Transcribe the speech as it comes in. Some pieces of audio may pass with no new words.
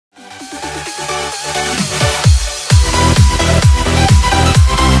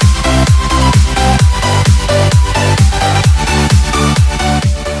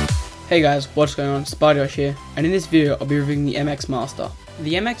Hey guys, what's going on? Spartiosh here, and in this video I'll be reviewing the MX Master.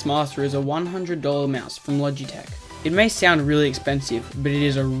 The MX Master is a $100 mouse from Logitech. It may sound really expensive, but it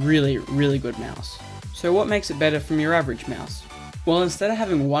is a really good mouse. So what makes it better from your average mouse? Well, instead of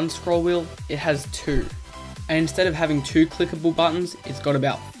having one scroll wheel, it has two. And instead of having two clickable buttons, it's got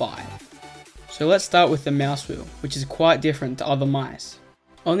about 5. So let's start with the mouse wheel, which is quite different to other mice.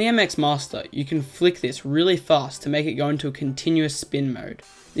 On the MX Master, you can flick this really fast to make it go into a continuous spin mode.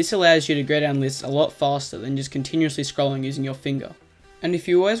 This allows you to go down lists a lot faster than just continuously scrolling using your finger. And if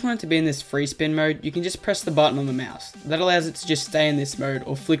you always want it to be in this free spin mode, you can just press the button on the mouse. That allows it to just stay in this mode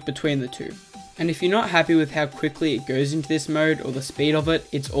or flick between the two. And if you're not happy with how quickly it goes into this mode or the speed of it,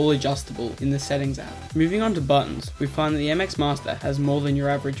 it's all adjustable in the settings app. Moving on to buttons, we find that the MX Master has more than your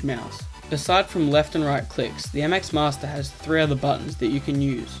average mouse. Aside from left and right clicks, the MX Master has 3 other buttons that you can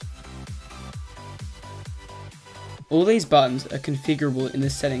use. All these buttons are configurable in the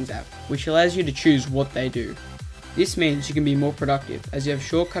settings app, which allows you to choose what they do. This means you can be more productive as you have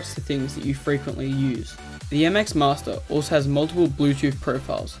shortcuts to things that you frequently use. The MX Master also has multiple Bluetooth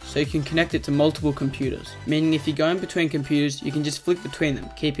profiles, so you can connect it to multiple computers, meaning if you're going between computers, you can just flick between them,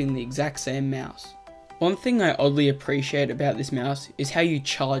 keeping the exact same mouse. One thing I oddly appreciate about this mouse is how you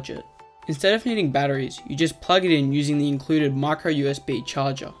charge it. Instead of needing batteries, you just plug it in using the included micro USB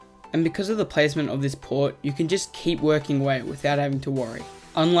charger. And because of the placement of this port, you can just keep working away without having to worry,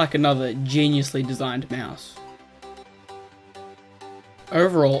 unlike another geniusly designed mouse.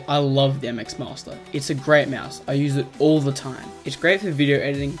 Overall, I love the MX Master. It's a great mouse, I use it all the time. It's great for video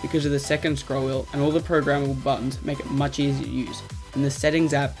editing because of the second scroll wheel, and all the programmable buttons make it much easier to use. And the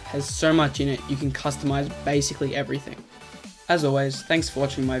settings app has so much in it, you can customize basically everything. As always, thanks for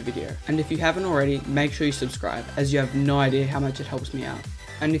watching my video, and if you haven't already, make sure you subscribe, as you have no idea how much it helps me out.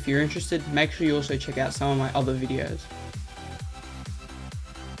 And if you're interested, make sure you also check out some of my other videos.